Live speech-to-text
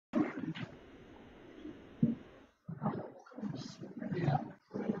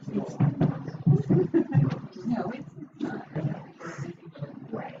All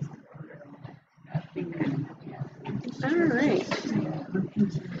right.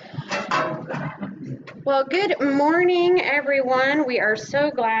 Well, good morning, everyone. We are so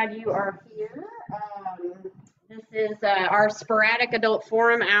glad you are here. This is our sporadic adult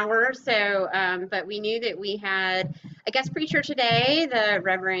forum hour. So, but we knew that we had a guest preacher today, the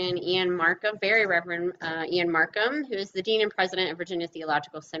Reverend Ian Markham, Very Reverend Ian Markham, who is the Dean and President of Virginia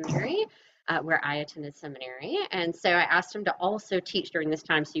Theological Seminary, where I attended seminary. And so I asked him to also teach during this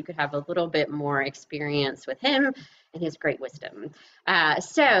time so you could have a little bit more experience with him and his great wisdom.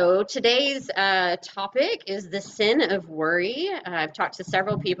 So today's topic is the sin of worry. I've talked to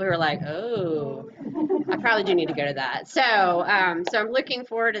several people who are like, oh, I probably do need to go to that. So, so I'm looking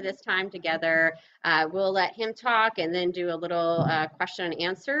forward to this time together. We'll let him talk and then do a little question and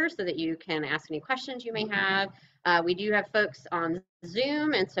answer so that you can ask any questions you may have. We do have folks on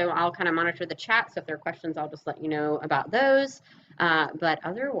Zoom, and so I'll kind of monitor the chat. So if there are questions, I'll just let you know about those. But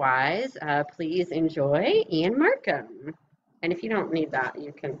otherwise, please enjoy Ian Markham. And if you don't need that,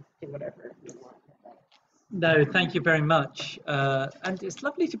 you can do whatever you want. No, thank you very much. And it's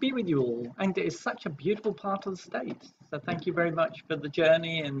lovely to be with you all. And it is such a beautiful part of the state. So thank you very much for the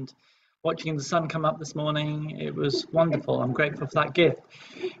journey and watching the sun come up this morning. It was wonderful. I'm grateful for that gift.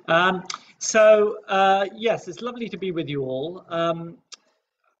 Yes, it's lovely to be with you all.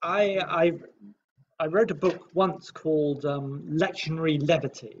 I wrote a book once called Lectionary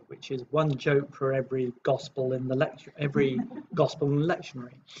Levity, which is one joke for every gospel in the lectionary.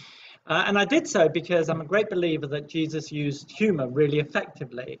 And I did so because I'm a great believer that Jesus used humor really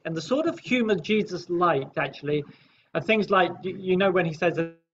effectively. And the sort of humor Jesus liked, actually, are things like, you know, when he says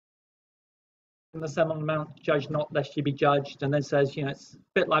in the Sermon on the Mount, judge not lest ye be judged, and then says, you know, it's a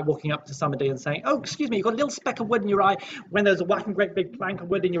bit like walking up to somebody and saying, oh, excuse me, you've got a little speck of wood in your eye when there's a whacking great big plank of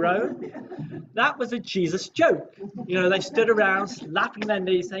wood in your own. That was a Jesus joke. You know, they stood around slapping their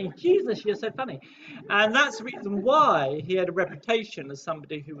knees saying, Jesus, you're so funny. And that's the reason why he had a reputation as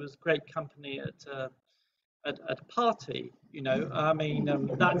somebody who was great company at a party. You know, I mean,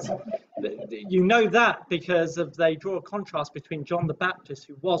 that's, you know, that because of they draw a contrast between John the Baptist,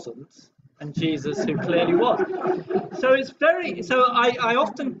 who wasn't, and Jesus, who clearly was. So it's very, so I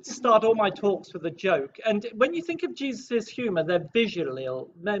often start all my talks with a joke. And when you think of Jesus's humor, they're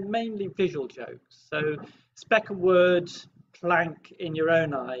mainly visual jokes. So speck of wood, plank in your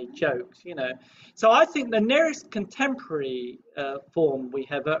own eye jokes, you know. So I think the nearest contemporary form we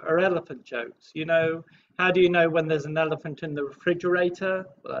have are elephant jokes. You know, how do you know when there's an elephant in the refrigerator?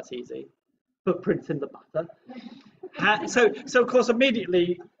 Well, that's easy. Footprints in the butter. So of course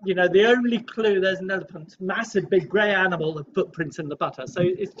immediately, you know, the only clue there's an elephant, massive big grey animal with footprints in the butter. So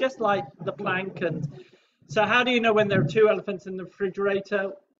it's just like the plank. And so how do you know when there are two elephants in the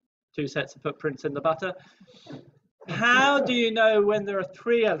refrigerator? Two sets of footprints in the butter. How do you know when there are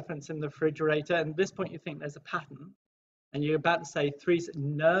three elephants in the refrigerator? And at this point you think there's a pattern. And you're about to say three.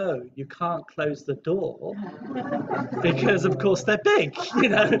 No, you can't close the door because, of course, they're big, you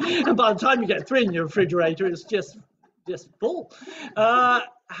know. And by the time you get three in your refrigerator, it's just full.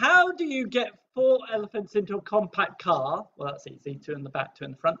 How do you get four elephants into a compact car? Well, that's easy. Two in the back, two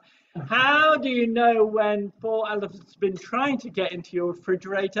in the front. How do you know when four elephants have been trying to get into your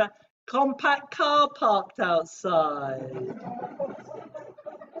refrigerator? Compact car parked outside.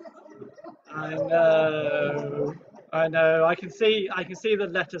 I know. I can see the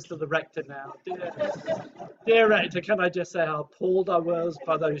letters to the rector now. Dear rector, can I just say how appalled I was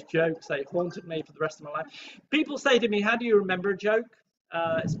by those jokes? They haunted me for the rest of my life. People say to me, how do you remember a joke?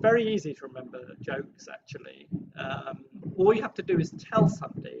 It's very easy to remember jokes, actually. All you have to do is tell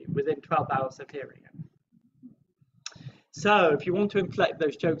somebody within 12 hours of hearing it. So if you want to inflict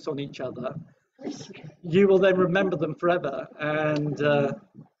those jokes on each other, you will then remember them forever, and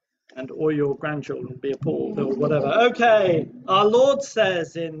all your grandchildren will be appalled or whatever. Okay, our Lord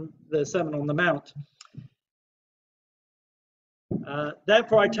says in the Sermon on the Mount,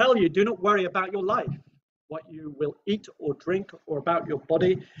 therefore I tell you, do not worry about your life, what you will eat or drink, or about your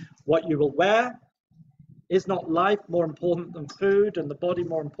body, what you will wear. Is not life more important than food, and the body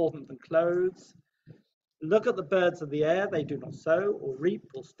more important than clothes? Look at the birds of the air, they do not sow or reap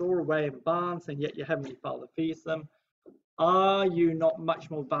or store away in barns, and yet your heavenly Father feeds them. Are you not much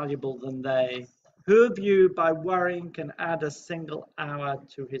more valuable than they? Who of you, by worrying, can add a single hour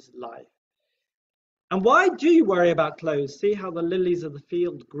to his life? And why do you worry about clothes? See how the lilies of the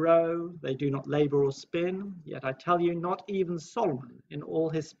field grow. They do not labor or spin. Yet I tell you, not even Solomon in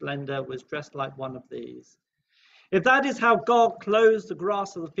all his splendor was dressed like one of these. If that is how God clothes the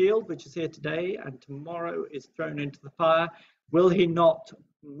grass of the field, which is here today and tomorrow is thrown into the fire, will he not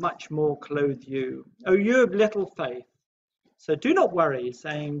much more clothe you. O you of little faith. So do not worry,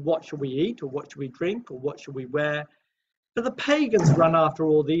 saying, what shall we eat, or what shall we drink, or what shall we wear? For the pagans run after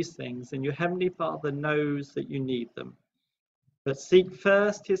all these things, and your heavenly Father knows that you need them. But seek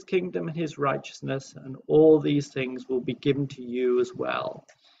first his kingdom and his righteousness, and all these things will be given to you as well.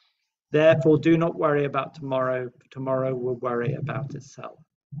 Therefore, do not worry about tomorrow, for tomorrow will worry about itself.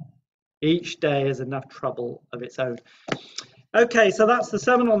 Each day has enough trouble of its own. Okay, so that's the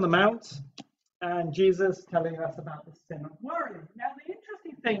Sermon on the Mount, and Jesus telling us about the sin of worry. Now, the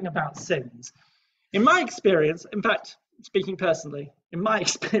interesting thing about sins, in my experience, in fact, speaking personally, in my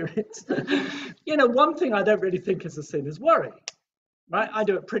experience, one thing I don't really think is a sin is worry. Right, I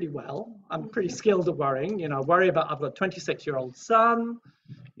do it pretty well. I'm pretty skilled at worrying. I worry about, I've got a 26-year-old son.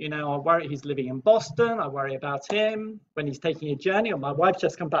 I worry he's living in Boston. I worry about him when he's taking a journey. Or my wife's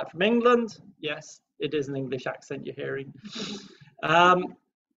just come back from England. Yes, it is an English accent you're hearing. And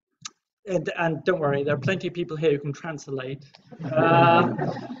don't worry, there are plenty of people here who can translate.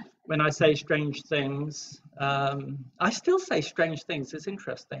 When I say strange things, I still say strange things. It's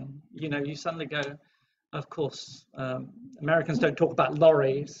interesting. You suddenly go, of course, Americans don't talk about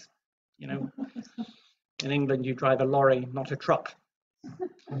lorries. In England, you drive a lorry, not a truck.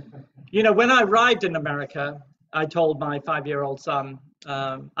 When I arrived in America, I told my 5-year-old son,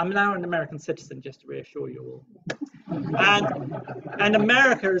 I'm now an American citizen, just to reassure you all. And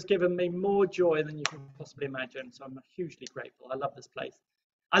America has given me more joy than you can possibly imagine. So I'm hugely grateful. I love this place.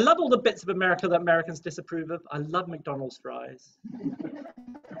 I love all the bits of America that Americans disapprove of. I love McDonald's fries.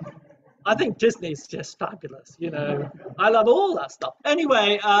 I think Disney's just fabulous, I love all that stuff.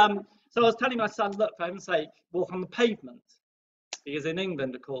 Anyway, so I was telling my son, look, for heaven's sake, walk on the pavement. Because in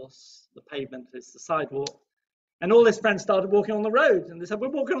England, of course, the pavement is the sidewalk. And all his friends started walking on the road. And they said, we're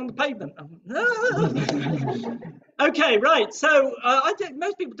walking on the pavement. Okay, right. So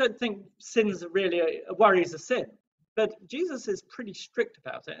most people don't think sins are really, worry is a sin. But Jesus is pretty strict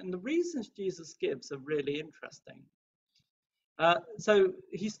about it. And the reasons Jesus gives are really interesting. So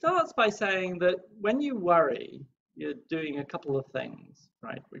he starts by saying that when you worry, you're doing a couple of things,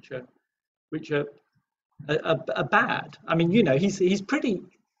 right, which are bad. I mean, he's pretty.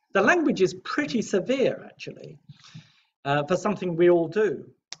 The language is pretty severe, actually, for something we all do.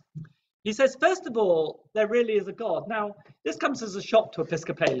 He says, first of all, there really is a God. Now, this comes as a shock to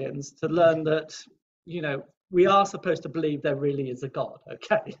Episcopalians to learn that, we are supposed to believe there really is a God.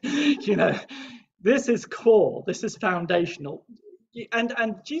 Okay, this is core. This is foundational.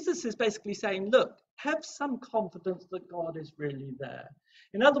 And Jesus is basically saying, look, have some confidence that God is really there.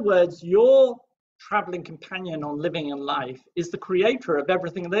 In other words, your traveling companion on living in life is the creator of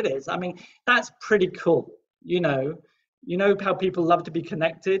everything that is. I mean, that's pretty cool. You know how people love to be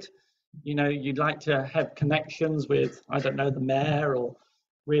connected. You'd like to have connections with, I don't know, the mayor or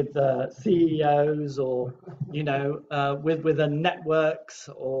with CEOs or, with the networks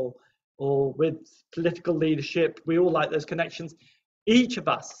or with political leadership. We all like those connections. Each of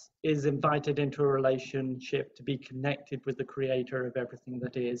us is invited into a relationship to be connected with the creator of everything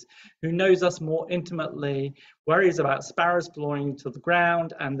that is, who knows us more intimately, worries about sparrows flying to the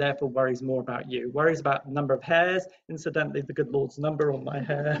ground, and therefore worries more about you. Worries about the number of hairs, incidentally, the good Lord's number on my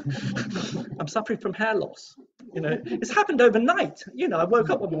hair. I'm suffering from hair loss. It's happened overnight. I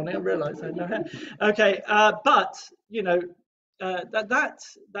woke up one morning and realized I had no hair. Okay, but,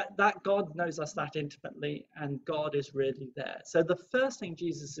 that God knows us that intimately, and God is really there. So the first thing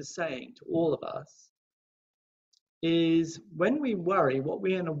Jesus is saying to all of us is when we worry, what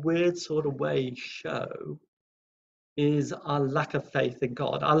we in a weird sort of way show is our lack of faith in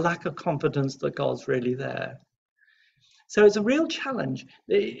God, our lack of confidence that God's really there. So it's a real challenge.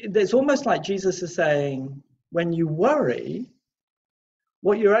 It's almost like Jesus is saying, when you worry,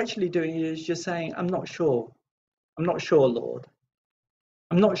 what you're actually doing is you're saying, I'm not sure. I'm not sure, Lord.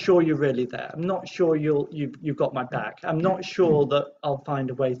 I'm not sure you're really there. I'm not sure you've got my back. I'm not sure that I'll find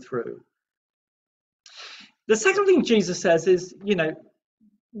a way through. The second thing Jesus says is,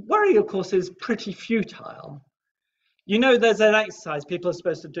 worry, of course, is pretty futile. There's an exercise people are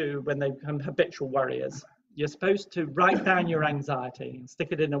supposed to do when they become habitual worriers. You're supposed to write down your anxiety and stick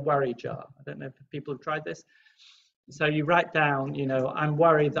it in a worry jar. I don't know if people have tried this. So you write down, I'm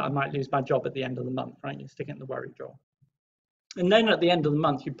worried that I might lose my job at the end of the month, right? You stick it in the worry jar. And then at the end of the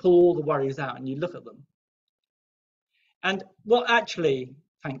month, you pull all the worries out and you look at them. And what actually,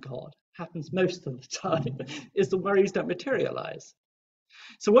 thank God, happens most of the time is the worries don't materialize.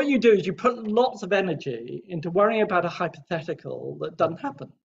 So what you do is you put lots of energy into worrying about a hypothetical that doesn't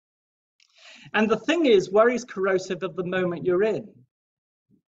happen. And the thing is, worry is corrosive of the moment you're in.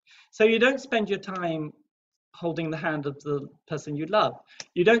 So you don't spend your time holding the hand of the person you love.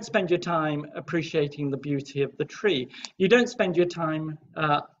 You don't spend your time appreciating the beauty of the tree. You don't spend your time,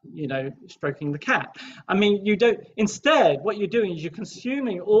 stroking the cat. I mean, you don't. Instead, what you're doing is you're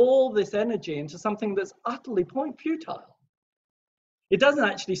consuming all this energy into something that's utterly futile. It doesn't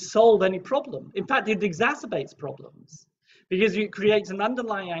actually solve any problem. In fact, it exacerbates problems because it creates an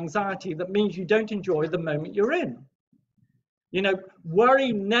underlying anxiety that means you don't enjoy the moment you're in. You know,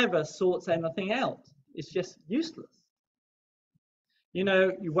 worry never sorts anything out. It's just useless. You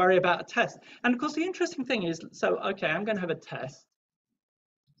know, you worry about a test. And of course, the interesting thing is, so, okay, I'm going to have a test.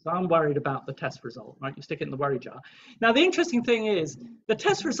 So I'm worried about the test result, right? You stick it in the worry jar. Now, the interesting thing is the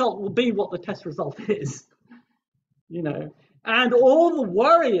test result will be what the test result is, you know, and all the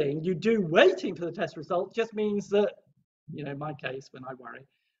worrying you do waiting for the test result just means that, you know, in my case, when I worry,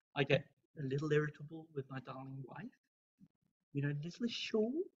 I get a little irritable with my darling wife, you know, a little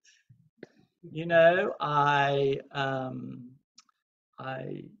short. You know, I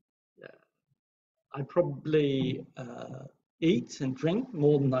probably eat and drink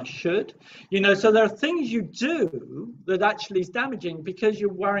more than I should. You know, so there are things you do that actually is damaging because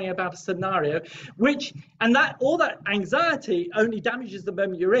you're worrying about a scenario, and all that anxiety only damages the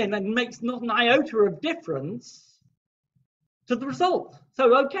moment you're in and makes not an iota of difference to the result.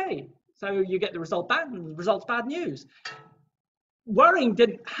 So, okay, so you get the result bad and the result's bad news. Worrying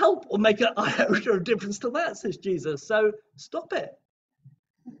didn't help or make an iota of difference to that, says Jesus. So stop it.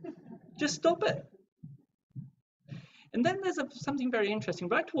 Just stop it. And then there's something very interesting.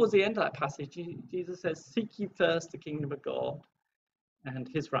 Right towards the end of that passage, Jesus says, seek ye first the kingdom of God and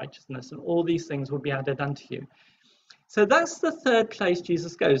his righteousness, and all these things will be added unto you. So that's the third place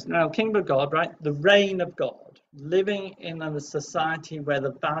Jesus goes. Now, kingdom of God, right? The reign of God, living in a society where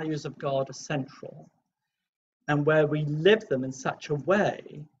the values of God are central, and where we live them in such a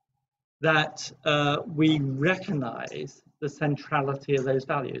way that we recognize the centrality of those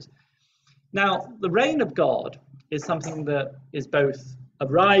values. Now, the reign of God is something that is both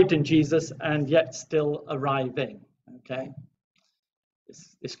arrived in Jesus and yet still arriving, okay?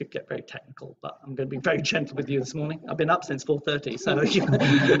 This could get very technical, but I'm going to be very gentle with you this morning. I've been up since 4:30, so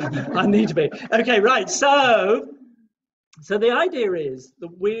I need to be. Okay, right, so the idea is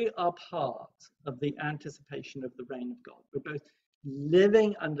that we are part of the anticipation of the reign of God. We're both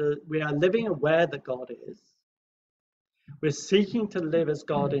we are living aware that God is. We're seeking to live as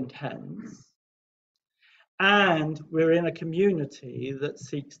God intends. And we're in a community that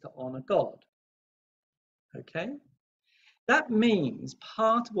seeks to honor God. Okay? That means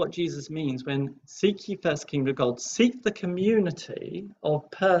part of what Jesus means when seek ye first the kingdom of God, seek the community of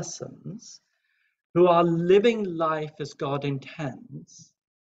persons who are living life as God intends,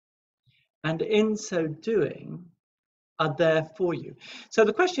 and in so doing are there for you. So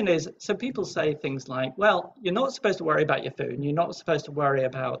the question is, so people say things like, well, you're not supposed to worry about your food, and you're not supposed to worry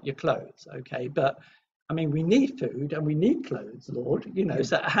about your clothes, okay? But I mean, we need food and we need clothes, Lord, you know,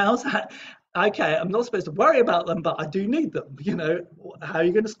 so how's that? Okay, I'm not supposed to worry about them, but I do need them, you know. How are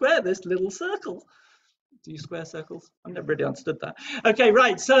you going to square this little circle? Do you square circles? I've never really understood that. Okay,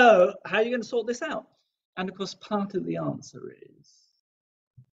 right, so how are you going to sort this out? And of course, part of the answer is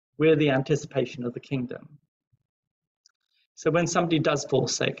we're the anticipation of the kingdom. So when somebody does fall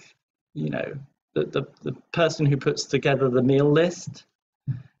sick, you know, the person who puts together the meal list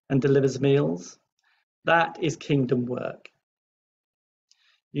and delivers meals, that is kingdom work.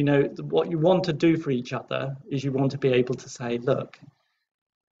 You know, what you want to do for each other is you want to be able to say, look,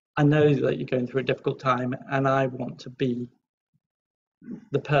 I know that you're going through a difficult time and I want to be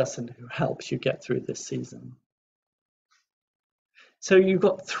the person who helps you get through this season. So you've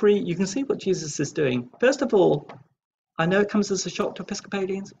got three, you can see what Jesus is doing. First of all, I know it comes as a shock to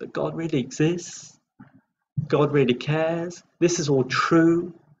Episcopalians, but God really exists. God really cares. This is all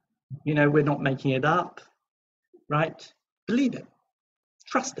true. You know, we're not making it up, right? Believe it.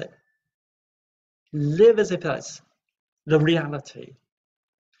 Trust it. Live as if that's the reality.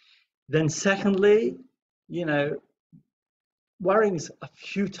 Then secondly, you know, worrying's a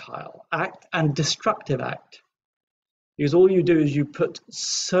futile act and destructive act. Because all you do is you put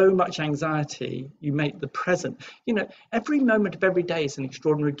so much anxiety, you make the present. You know, every moment of every day is an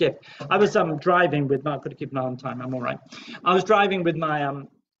extraordinary gift. I was driving with my, I've got to keep an eye on time, I'm all right. I was driving with my,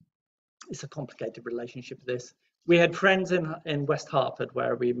 it's a complicated relationship, this. We had friends in West Hartford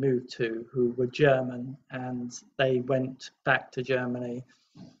where we moved to who were German, and they went back to Germany,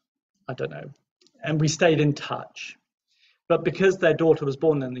 I don't know, and we stayed in touch. But because their daughter was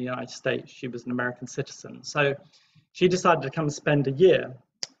born in the United States, she was an American citizen. So she decided to come spend a year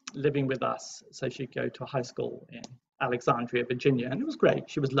living with us. So she'd go to a high school in Alexandria, Virginia, and it was great.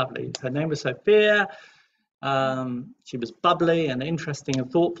 She was lovely. Her name was Sophia. She was bubbly and interesting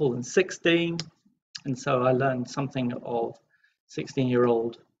and thoughtful and 16. And so I learned something of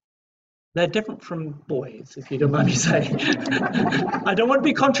 16-year-old. They're different from boys, if you don't mind me saying. I don't want to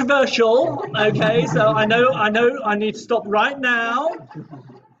be controversial, okay? So I know I need to stop right now.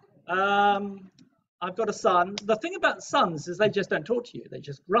 I've got a son. The thing about sons is they just don't talk to you. They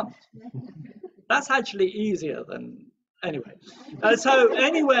just grunt. That's actually easier than, anyway. So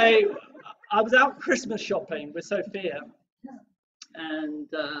anyway, I was out Christmas shopping with Sophia. And,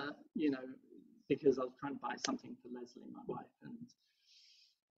 you know, because I was trying to buy something for Leslie, my wife. And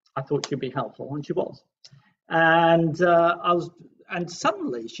I thought she'd be helpful, and she was. And and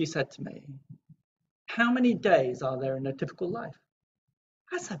suddenly she said to me, "How many days are there in a typical life?"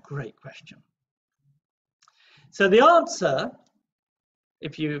 That's a great question. So the answer,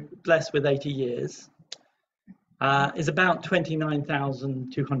 if you're blessed with 80 years, is about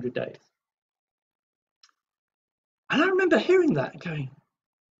 29,200 days. And I remember hearing that and going,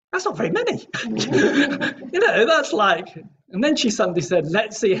 that's not very many. You know, that's like, and then she suddenly said,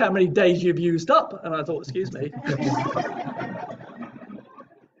 let's see how many days you've used up. And I thought, excuse me.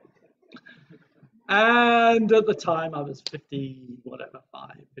 And at the time I was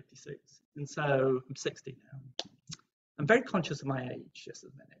 56. And so I'm 60 now. I'm very conscious of my age just a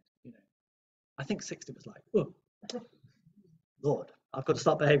minute. You know, I think 60 was like, oh, Lord, I've got to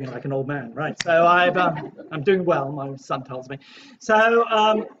start behaving like an old man, right? So I'm doing well, my son tells me. So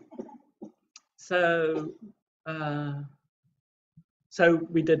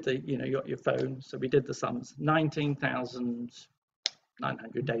we did the, you know, you got your phone, so we did the sums.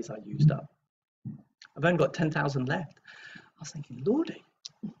 19,900 days I used up. I've only got 10,000 left. I was thinking, Lordy,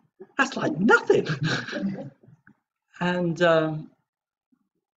 that's like nothing. And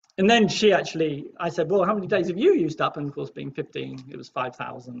then she actually, I said, well, how many days have you used up? And of course, being 15, it was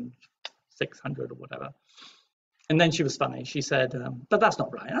 5,600 or whatever. And then she was funny. She said, but that's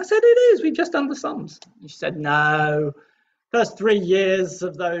not right. And I said, it is. We've just done the sums. And she said, no, first 3 years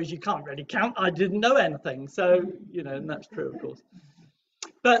of those, you can't really count. I didn't know anything. So, you know, and that's true, of course.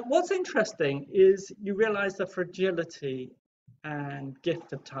 But what's interesting is you realize the fragility and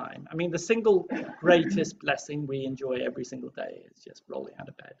gift of time. I mean, the single greatest blessing we enjoy every single day is just rolling out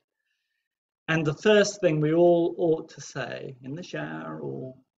of bed. And the first thing we all ought to say in the shower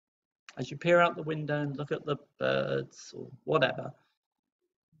or as you peer out the window and look at the birds or whatever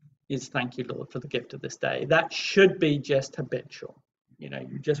is thank you, Lord, for the gift of this day. That should be just habitual. You know,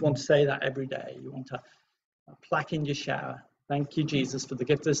 you just want to say that every day. You want to plaque in your shower. Thank you, Jesus, for the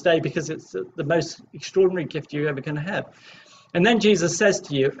gift of this day, because it's the most extraordinary gift you're ever going to have. And then Jesus says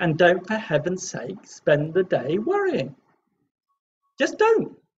to you, and don't, for heaven's sake, spend the day worrying. Just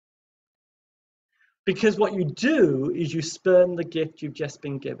don't. Because what you do is you spurn the gift you've just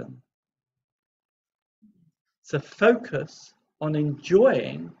been given. So focus on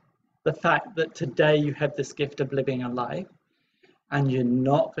enjoying the fact that today you have this gift of living a life, and you're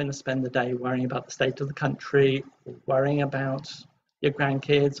not going to spend the day worrying about the state of the country, or worrying about your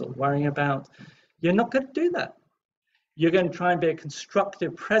grandkids, or worrying about, you're not going to do that. You're going to try and be a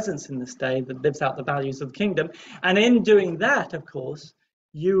constructive presence in this day that lives out the values of the kingdom. And in doing that, of course,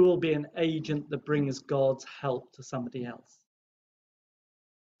 you will be an agent that brings God's help to somebody else.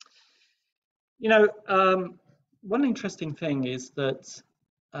 You know, one interesting thing is that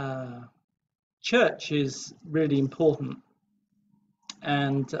church is really important.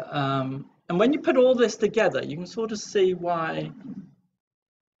 And when you put all this together, you can sort of see why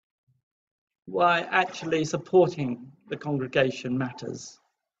actually supporting the congregation matters.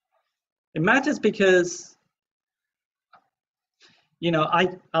 It matters because, you know,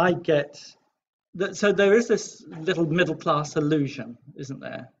 I get that. So there is this little middle class illusion, isn't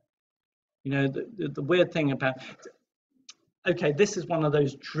there? You know, the weird thing about, okay, this is one of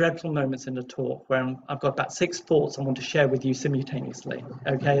those dreadful moments in the talk where I've got about 6 thoughts I want to share with you simultaneously.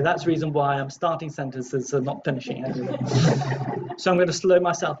 Okay, that's the reason why I'm starting sentences and not finishing anything. So I'm going to slow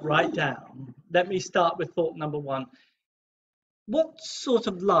myself right down. Let me start with thought number 1. What sort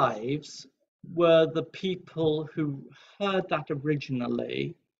of lives were the people who heard that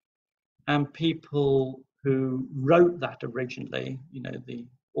originally and people who wrote that originally, you know, the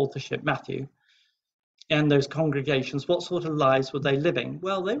authorship, Matthew, and those congregations, what sort of lives were they living?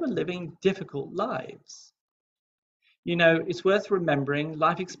 Well, they were living difficult lives. You know, it's worth remembering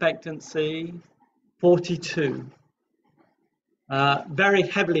life expectancy, 42. Very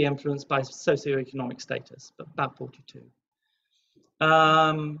heavily influenced by socioeconomic status, but about 42.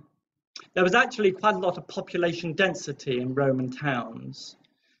 There was actually quite a lot of population density in Roman towns.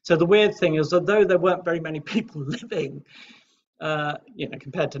 So the weird thing is, although there weren't very many people living, you know,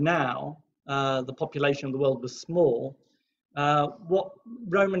 compared to now, the population of the world was small, what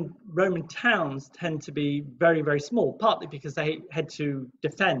Roman towns tend to be very, very small, partly because they had to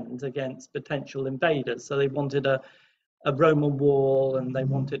defend against potential invaders. So they wanted a Roman wall, and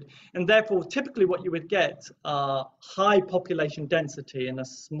therefore typically what you would get are high population density in a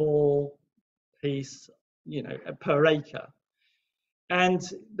small piece, per acre. And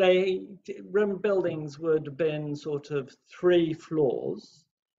Roman buildings would have been sort of 3 floors.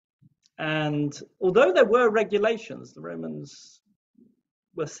 And although there were regulations, the Romans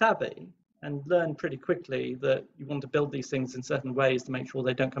were savvy and learned pretty quickly that you want to build these things in certain ways to make sure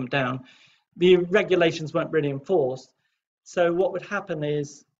they don't come down. The regulations weren't really enforced. So what would happen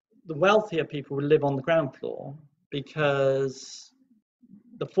is the wealthier people would live on the ground floor because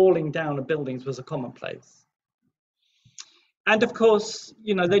the falling down of buildings was a commonplace. And of course,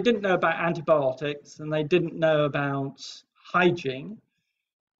 they didn't know about antibiotics and they didn't know about hygiene.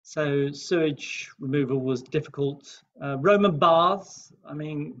 So sewage removal was difficult. Roman baths,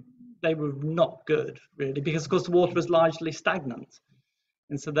 they were not good really, because of course the water was largely stagnant.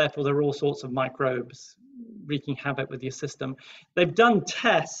 And so therefore there are all sorts of microbes wreaking havoc with your system. They've done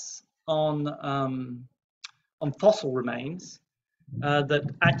tests on fossil remains that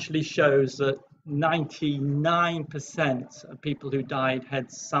actually shows that 99% of people who died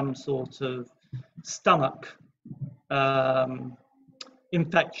had some sort of stomach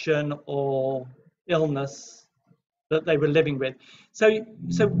infection or illness that they were living with. So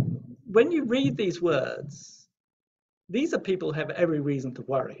when you read these words, these are people who have every reason to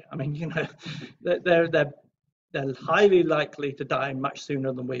worry. They're highly likely to die much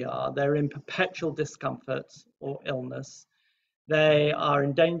sooner than we are. They're in perpetual discomfort or illness. They are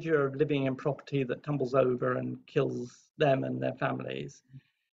in danger of living in property that tumbles over and kills them and their families.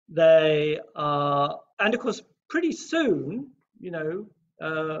 They are, and of course, pretty soon,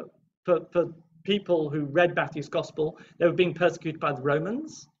 for people who read Matthew's Gospel, they were being persecuted by the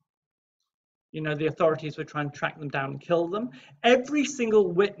Romans. The authorities were trying to track them down and kill them. Every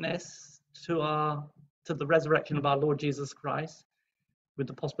single witness to the resurrection of our Lord Jesus Christ, with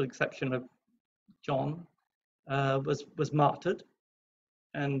the possible exception of John, was martyred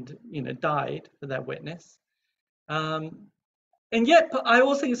and died for their witness. And yet, I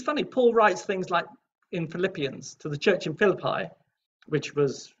also think it's funny, Paul writes things like in Philippians to the church in Philippi, which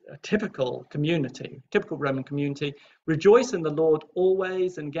was a typical Roman community, rejoice in the Lord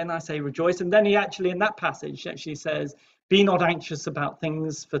always. And again, I say rejoice. And then he actually, in that passage, actually says, be not anxious about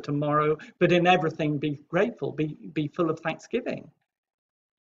things for tomorrow, but in everything be grateful, be full of thanksgiving.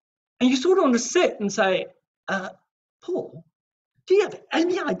 And you sort of want to sit and say, Paul, do you have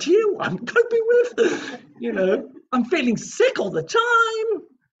any idea what I'm coping with? I'm feeling sick all the time.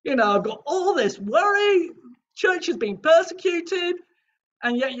 I've got all this worry. Church is being persecuted.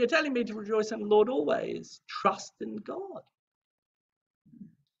 And yet you're telling me to rejoice in the Lord always. Trust in God.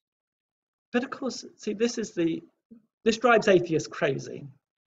 But of course, see, this drives atheists crazy.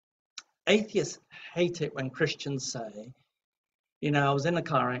 Atheists hate it when Christians say, I was in a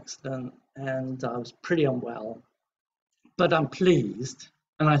car accident and I was pretty unwell, but I'm pleased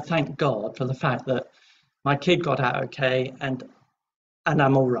and I thank God for the fact that my kid got out okay and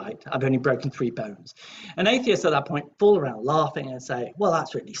I'm all right. I've only broken 3 bones. And atheists at that point fall around laughing and say, well,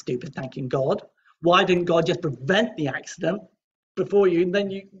 that's really stupid, thanking God. Why didn't God just prevent the accident before you? And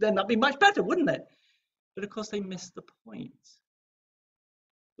then that'd be much better, wouldn't it? But of course, they missed the point.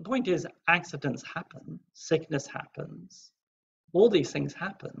 The point is, accidents happen, sickness happens, all these things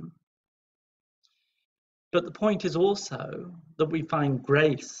happen. But the point is also that we find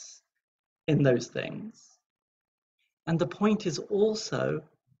grace in those things. And the point is also,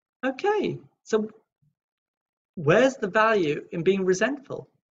 okay, so where's the value in being resentful?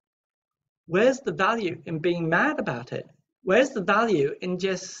 Where's the value in being mad about it? Where's the value in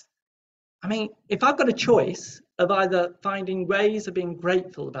just, if I've got a choice of either finding ways of being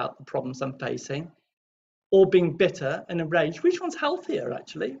grateful about the problems I'm facing or being bitter and enraged, which one's healthier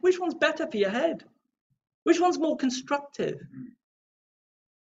actually? Which one's better for your head? Which one's more constructive?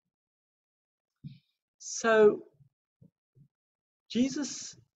 So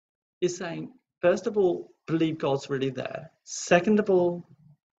Jesus is saying, first of all, believe God's really there. Second of all,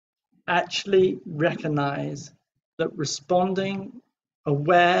 actually recognize that responding,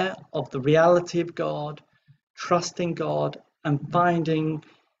 aware of the reality of God, trusting God, and finding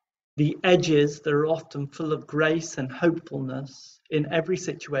the edges that are often full of grace and hopefulness in every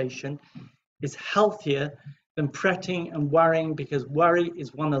situation is healthier than fretting and worrying, because worry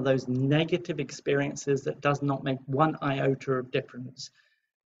is one of those negative experiences that does not make one iota of difference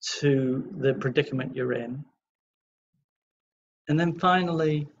to the predicament you're in. And then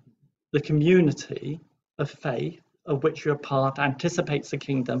finally, the community of faith of which you're a part, anticipates the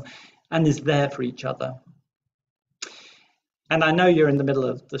kingdom, and is there for each other. And I know you're in the middle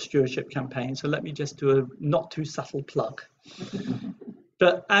of the stewardship campaign, so let me just do a not too subtle plug.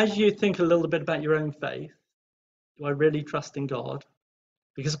 But as you think a little bit about your own faith, do I really trust in God?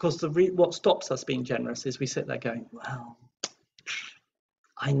 Because of course, what stops us being generous is we sit there going, well,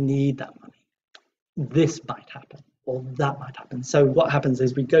 I need that money. This might happen, or that might happen. So what happens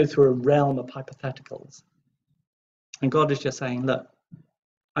is we go through a realm of hypotheticals. And God is just saying, look,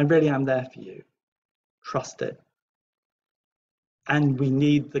 I really am there for you. Trust it. And we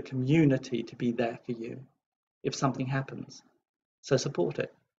need the community to be there for you if something happens. So support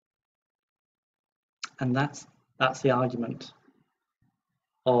it. And that's the argument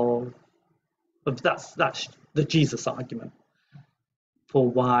that's the Jesus argument for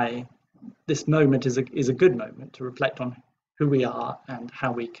why this moment is a good moment to reflect on who we are and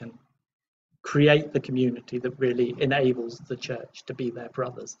how we can create the community that really enables the church to be there for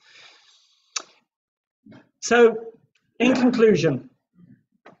others. So, in conclusion,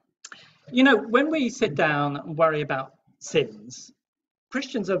 when we sit down and worry about sins,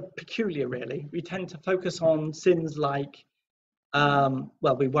 Christians are peculiar, really. We tend to focus on sins like,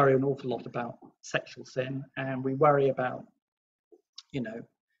 we worry an awful lot about sexual sin, and we worry about,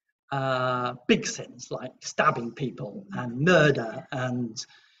 big sins like stabbing people and murder and,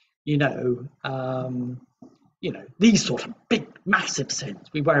 these sort of big, massive sins.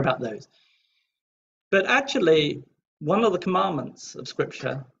 We worry about those. But actually, one of the commandments of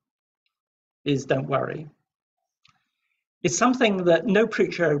Scripture is don't worry. It's something that no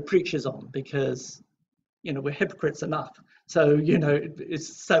preacher preaches on because, we're hypocrites enough. So,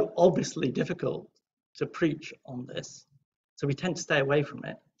 it's so obviously difficult to preach on this. So we tend to stay away from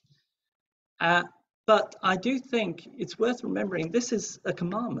it. But I do think it's worth remembering this is a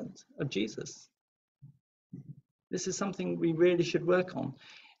commandment of Jesus. This is something we really should work on.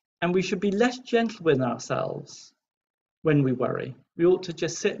 And we should be less gentle with ourselves when we worry. We ought to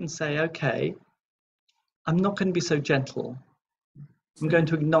just sit and say, okay, I'm not going to be so gentle. I'm going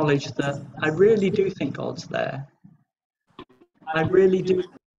to acknowledge that I really do think God's there. I really do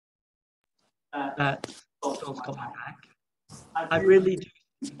think that God's got my back. I really do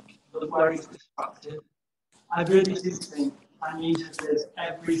think that worry is destructive. I really do think I need to live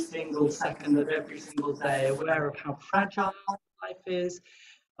every single second of every single day aware of how fragile life is,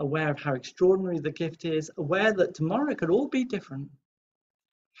 aware of how extraordinary the gift is, aware that tomorrow could all be different.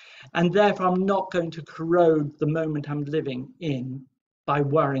 And therefore, I'm not going to corrode the moment I'm living in by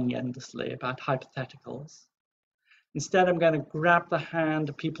worrying endlessly about hypotheticals. Instead, I'm going to grab the hand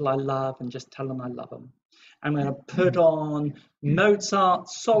of people I love and just tell them I love them. I'm going to put on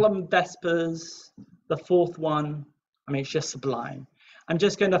Mozart's Solemn Vespers, the fourth one. I mean, it's just sublime. I'm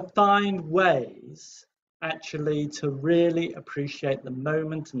just going to find ways actually to really appreciate the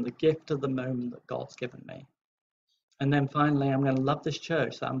moment and the gift of the moment that God's given me. And then finally, I'm going to love this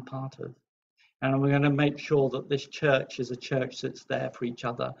church that I'm part of. And I'm going to make sure that this church is a church that's there for each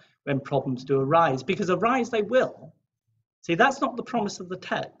other when problems do arise, because arise they will. See, that's not the promise of the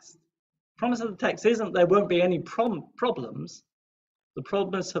text. The promise of the text isn't there won't be any problems. The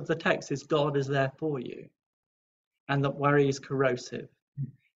promise of the text is God is there for you, and that worry is corrosive,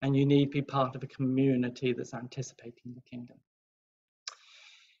 and you need to be part of a community that's anticipating the kingdom.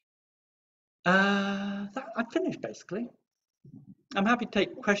 I've finished, basically. I'm happy to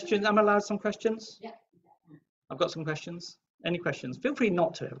take questions. I'm allowed some questions? Yeah. I've got some questions. Any questions? Feel free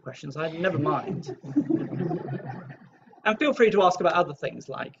not to have questions. I never mind. And feel free to ask about other things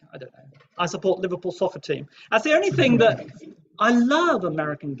like, I don't know, I support Liverpool soccer team. That's the only thing that I love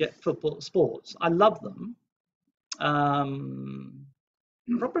American football sports. I love them.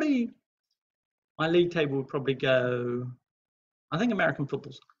 Probably my league table would probably go, I think American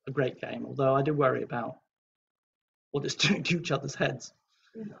football's a great game, although I do worry about what it's doing to each other's heads.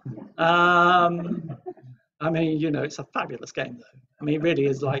 I mean, it's a fabulous game, though. I mean, it really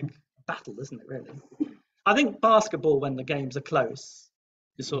is like a battle, isn't it, really? I think basketball, when the games are close,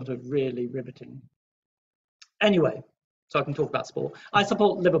 is sort of really riveting. Anyway, so I can talk about sport. I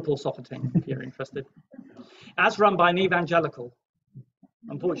support Liverpool soccer team, if you're interested. As run by an evangelical.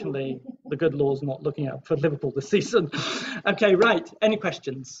 Unfortunately, the good Lord's not looking out for Liverpool this season. Okay, right. Any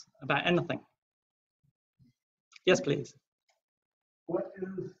questions about anything? Yes, please. What is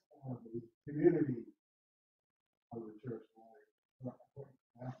the community of the church like?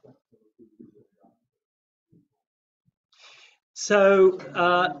 So,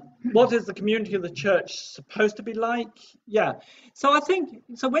 what is the community of the church supposed to be like? Yeah. So I think,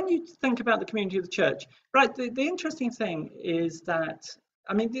 so when you think about the community of the church, right, the interesting thing is that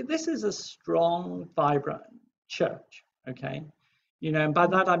I mean, this is a strong, vibrant church, okay? You know, and by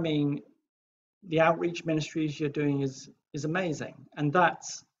that I mean the outreach ministries you're doing is amazing, and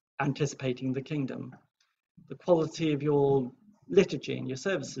that's anticipating the kingdom. The quality of your liturgy and your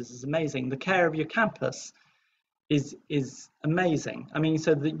services is amazing. The care of your campus is amazing. I mean,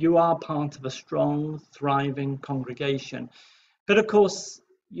 so that you are part of a strong, thriving congregation. But of course,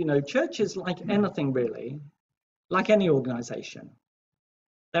 you know, churches, like anything really, like any organization,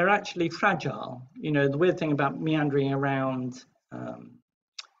 they're actually fragile. You know, the weird thing about meandering around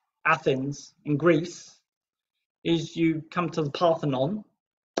Athens in Greece is you come to the Parthenon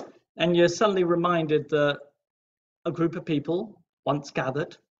and you're suddenly reminded that a group of people once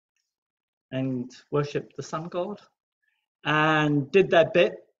gathered and worshipped the sun god and did their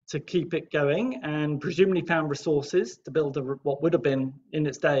bit to keep it going, and presumably found resources to build what would have been in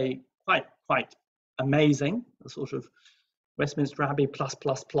its day quite amazing, a sort of Westminster Abbey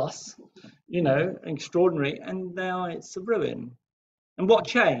plus, you know, extraordinary, and now it's a ruin. And what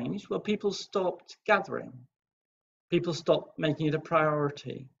changed? Well, people stopped gathering. People stopped making it a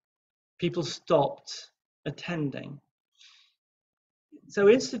priority. People stopped attending. So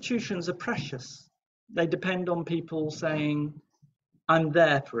institutions are precious. They depend on people saying, I'm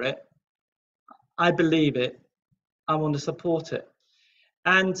there for it, I believe it, I want to support it.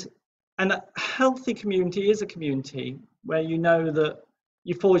 And a healthy community is a community where you know that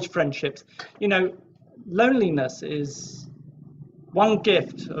you forge friendships. You know, loneliness is one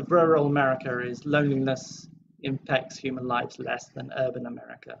gift of rural America, is loneliness impacts human lives less than urban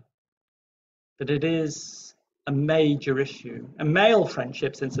America. But it is a major issue. And male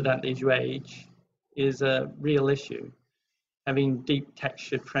friendships, incidentally, as you age, is a real issue. Having deep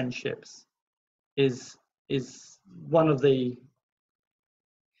textured friendships is one of the,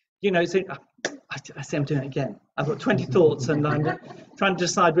 you know, I say I'm doing it again. I've got 20 thoughts and I'm trying to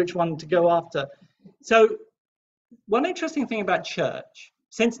decide which one to go after. So one interesting thing about church,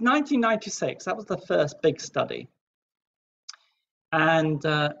 since 1996, that was the first big study. And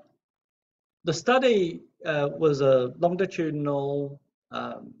the study was a longitudinal,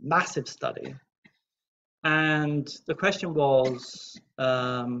 massive study. And the question was,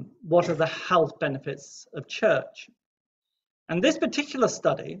 what are the health benefits of church? And this particular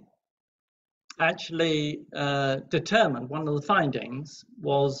study actually determined, one of the findings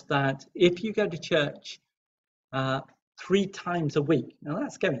was that if you go to church 3 times a week, now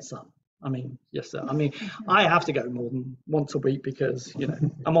that's going some. I mean, yes, sir. I mean, I have to go more than once a week because, you know,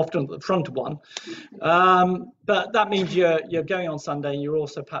 I'm often at the front of one. But that means you're going on Sunday and you're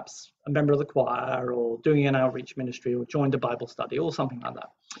also perhaps a member of the choir or doing an outreach ministry or joined a Bible study or something like that.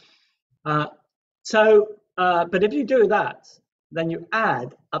 But if you do that, then you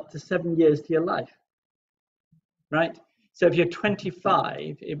add up to 7 years to your life, right? So if you're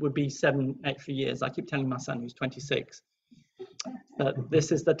 25, it would be 7 extra years. I keep telling my son who's 26, that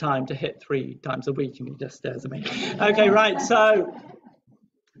this is the time to hit 3 times a week, and he just stares at me. Okay, right, so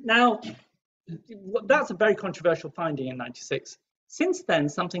now that's a very controversial finding in 96. Since then,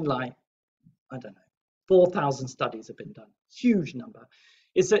 something like, I don't know, 4,000 studies have been done, huge number.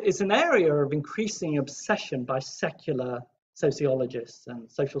 It's an area of increasing obsession by secular sociologists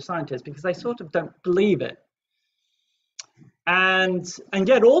and social scientists because they sort of don't believe it. And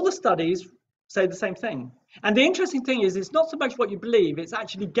yet all the studies say the same thing. And the interesting thing is, it's not so much what you believe, it's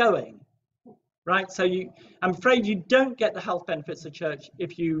actually going, right? So I'm afraid you don't get the health benefits of church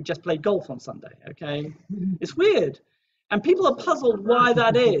if you just play golf on Sunday, okay? It's weird. And people are puzzled why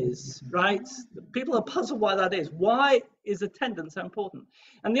that is, right? People are puzzled why that is. Why is attendance so important?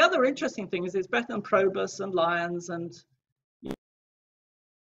 And the other interesting thing is it's better than Probus and Lions and,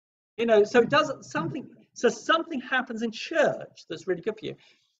 you know, so something happens in church that's really good for you.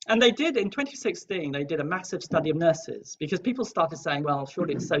 And they did, in 2016, they did a massive study of nurses because people started saying, well,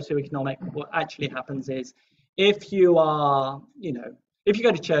 surely it's socioeconomic. What actually happens is if you are, you know, if you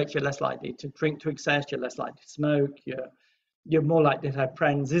go to church, you're less likely to drink to excess, you're less likely to smoke, you're more likely to have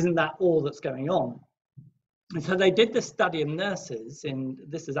friends. Isn't that all that's going on? And so they did this study of nurses,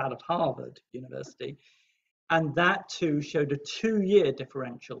 this is out of Harvard University, and that too showed a 2-year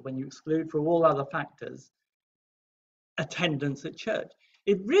differential when you exclude for all other factors attendance at church.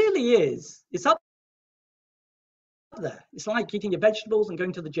 It really is, it's up there. It's like eating your vegetables and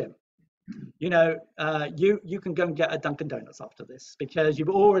going to the gym. You know, you can go and get a Dunkin' Donuts after this because you've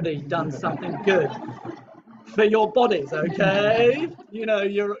already done something good for your bodies, okay? You know,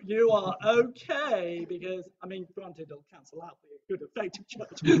 you are okay because, I mean, granted, it'll cancel out the good effect of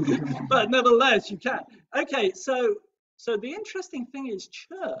church, but nevertheless, you can. Okay, so the interesting thing is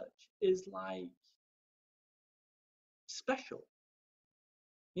church is like special.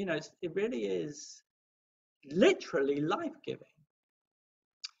 You know, it really is literally life-giving.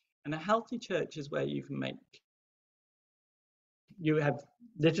 And a healthy church is where you have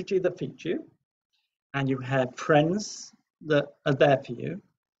liturgy that feeds you, and you have friends that are there for you,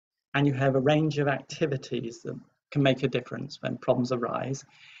 and you have a range of activities that can make a difference when problems arise,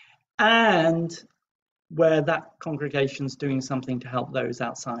 and where that congregation's doing something to help those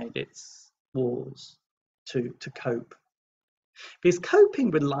outside its walls to cope. Because coping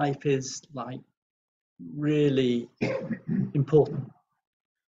with life is like really important,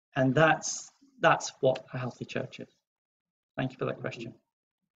 and that's what a healthy church is. Thank you for that question.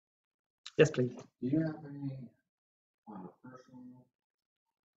 Yes, please. Do you have any personal,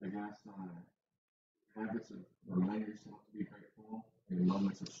 I guess, habits that remind yourself to be grateful in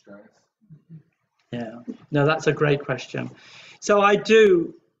moments of stress? Yeah, no, that's a great question. So I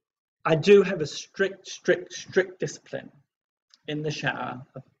do have a strict discipline in the shower.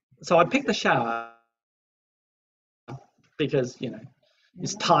 So I pick the shower because, you know,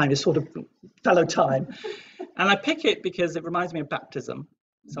 it's time, it's sort of fellow time. And I pick it because it reminds me of baptism.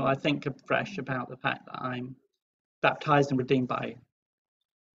 So I think afresh about the fact that I'm baptized and redeemed by,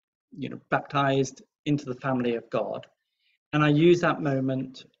 you know, baptized into the family of God. And I use that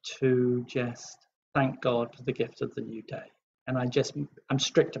moment to just thank God for the gift of the new day. And I'm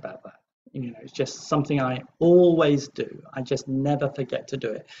strict about that. You know, it's just something I always do. I just never forget to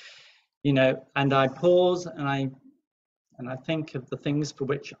do it. You know, and I pause and I think of the things for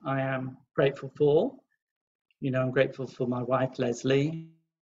which I am grateful for. You know, I'm grateful for my wife, Leslie.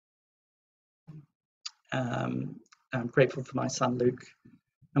 I'm grateful for my son, Luke.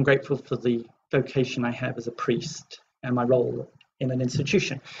 I'm grateful for the vocation I have as a priest and my role in an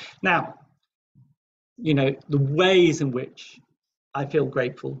institution. Now, you know, the ways in which I feel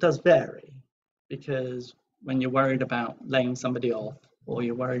grateful does vary, because when you're worried about laying somebody off, or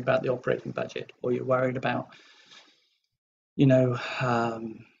you're worried about the operating budget, or you're worried about, you know,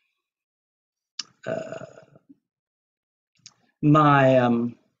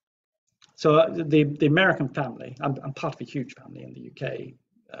 so the American family, I'm part of a huge family in the UK.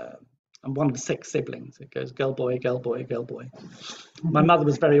 I'm one of 6 siblings. It goes girl, boy, girl, boy, girl, boy. My mother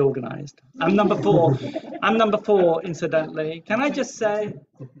was very organized. I'm number 4. I'm number 4, incidentally. Can I just say,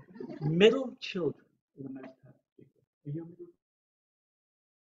 middle children are the most perfect people. Are you middle?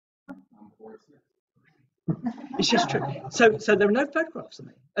 I'm 4 6. It's just true. So there are no photographs of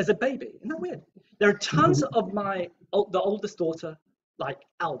me as a baby. Isn't that weird? There are tons of the oldest daughter, like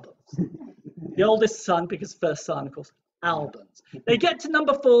albums. The oldest son, because first son, of course, albums. They get to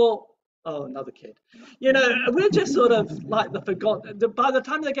number 4, oh, another kid. You know, we're just sort of like the forgotten. By the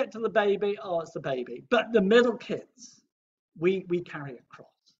time they get to the baby, oh, it's the baby. But the middle kids, we carry a cross.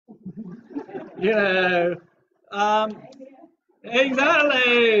 You know,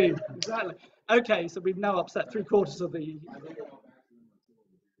 exactly. Okay, so we've now upset 3/4 of the.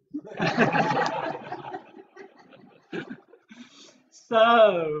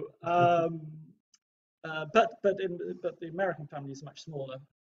 So, but the American family is much smaller.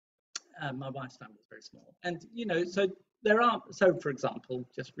 My wife's family is very small, and you know, so there are. So, for example,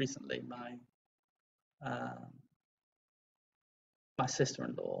 just recently, my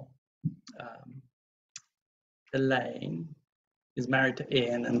sister-in-law, Elaine, is married to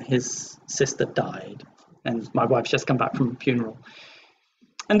Ian, and his sister died, and my wife's just come back from a funeral.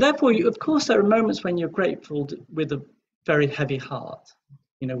 And therefore, of course, there are moments when you're grateful with a very heavy heart,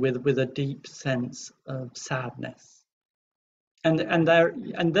 you know, with a deep sense of sadness. And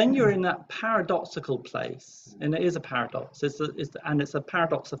then you're in that paradoxical place, and it is a paradox. It's a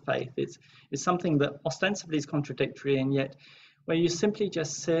paradox of faith. It's something that ostensibly is contradictory, and yet where you simply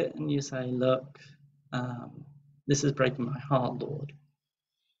just sit and you say, look, this is breaking my heart, Lord.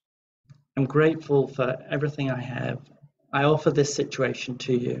 I'm grateful for everything I have. I offer this situation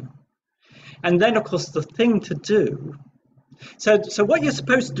to you. And then, of course, the thing to do. So what you're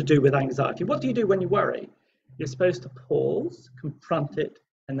supposed to do with anxiety, what do you do when you worry? You're supposed to pause, confront it,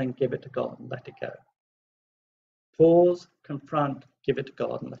 and then give it to God and let it go. Pause, confront, give it to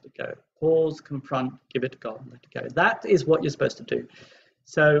God and let it go. Pause, confront, give it to God and let it go. That is what you're supposed to do.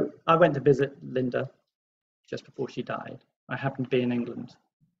 So I went to visit Linda just before she died. I happened to be in England.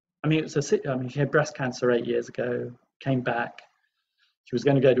 I mean, she had breast cancer 8 years ago, came back. She was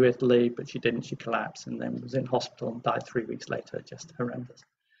going to go to Italy, but she didn't. She collapsed and then was in hospital and died 3 weeks later. Just horrendous.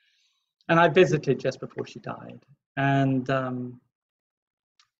 And I visited just before she died. And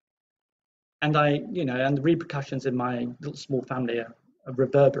I, you know, and the repercussions in my little small family are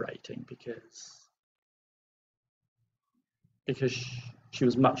reverberating because she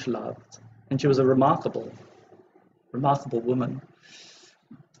was much loved and she was a remarkable woman.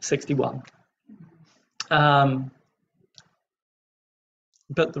 61. But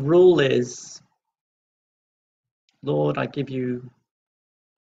the rule is, Lord, I give you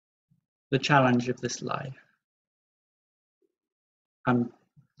the challenge of this life. I'm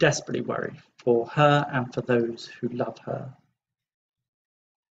desperately worried for her and for those who love her.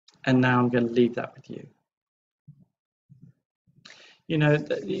 And now I'm going to leave that with you. You know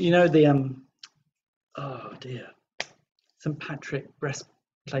the oh dear, St. Patrick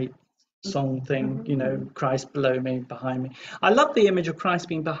breastplate song thing, you know, Christ below me, behind me. I love the image of Christ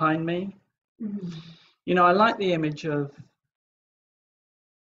being behind me. You know, I like the image of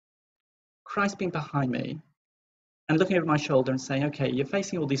Christ being behind me and looking over my shoulder and saying, okay, you're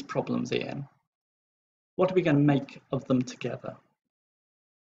facing all these problems, Ian. What are we going to make of them together?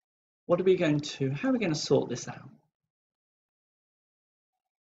 How are we going to sort this out?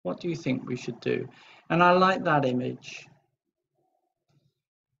 What do you think we should do? And I like that image.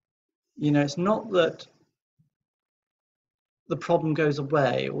 You know, it's not that the problem goes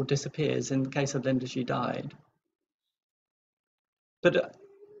away or disappears. In the case of Linda, she died. But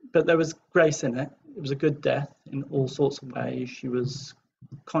there was grace in it. It was a good death in all sorts of ways. She was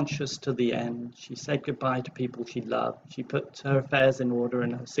conscious to the end. She said goodbye to people she loved. She put her affairs in order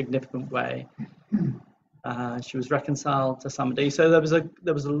in a significant way. She was reconciled to somebody. So there was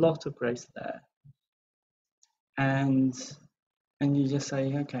a lot of grace there. And you just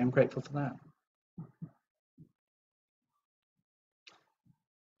say, okay, I'm grateful for that.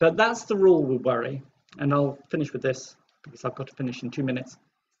 But that's the rule with worry. And I'll finish with this because I've got to finish in 2 minutes.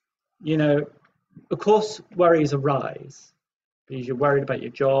 You know, of course, worries arise because you're worried about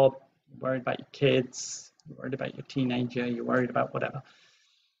your job, you're worried about your kids, you're worried about your teenager, you're worried about whatever.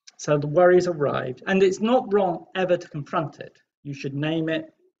 So the worries arrived, and it's not wrong ever to confront it. You should name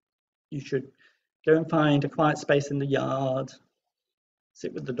it. You should go and find a quiet space in the yard,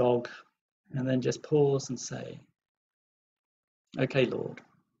 sit with the dog, and then just pause and say, okay, Lord,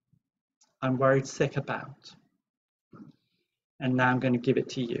 I'm worried sick about, and now I'm going to give it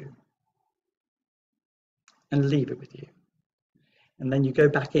to you and leave it with you. And then you go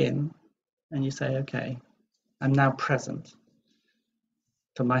back in and you say, okay, I'm now present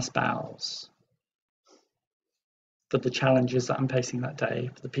for my spouse, for the challenges that I'm facing that day,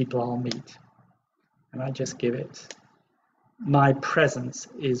 for the people I'll meet. And I just give it. My presence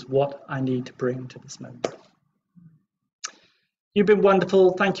is what I need to bring to this moment. You've been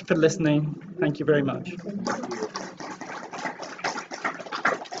wonderful. Thank you for listening. Thank you very much.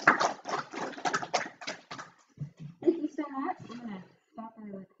 Thank you so much. I'm going to stop our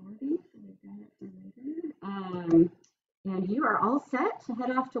recording so we've got it for later. And you are all set to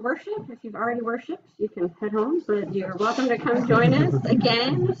head off to worship. If you've already worshiped, you can head home, but you're welcome to come join us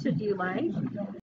again, should you like.